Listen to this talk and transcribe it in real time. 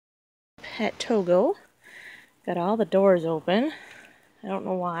at Togo. Got all the doors open. I don't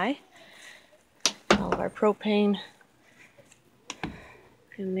know why. All of our propane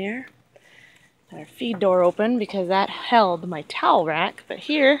in there. Got our feed door open because that held my towel rack. But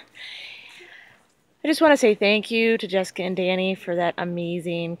here, I just want to say thank you to Jessica and Danny for that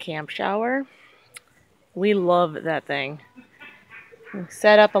amazing camp shower. We love that thing. We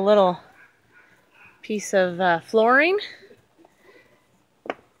set up a little piece of flooring.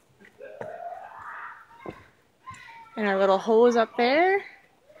 And our little hose up there.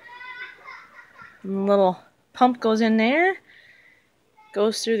 And the little pump goes in there.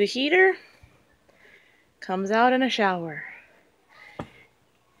 Goes through the heater. Comes out in a shower.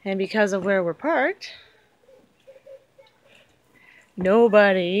 And because of where we're parked,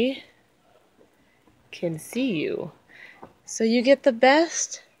 nobody can see you. So you get the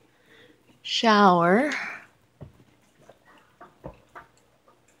best shower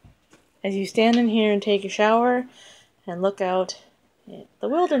as you stand in here and take a shower and look out at the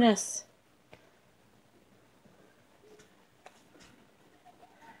wilderness.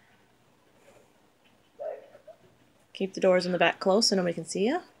 Keep the doors in the back closed so nobody can see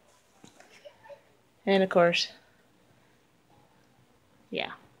you. And of course,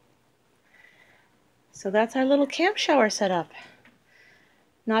 yeah. So that's our little camp shower setup.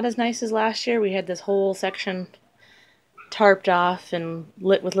 Not as nice as last year. We had this whole section tarped off and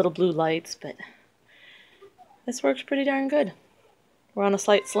lit with little blue lights, but this works pretty darn good. We're on a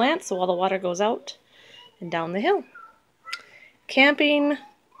slight slant, so all the water goes out and down the hill. Camping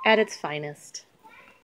at its finest.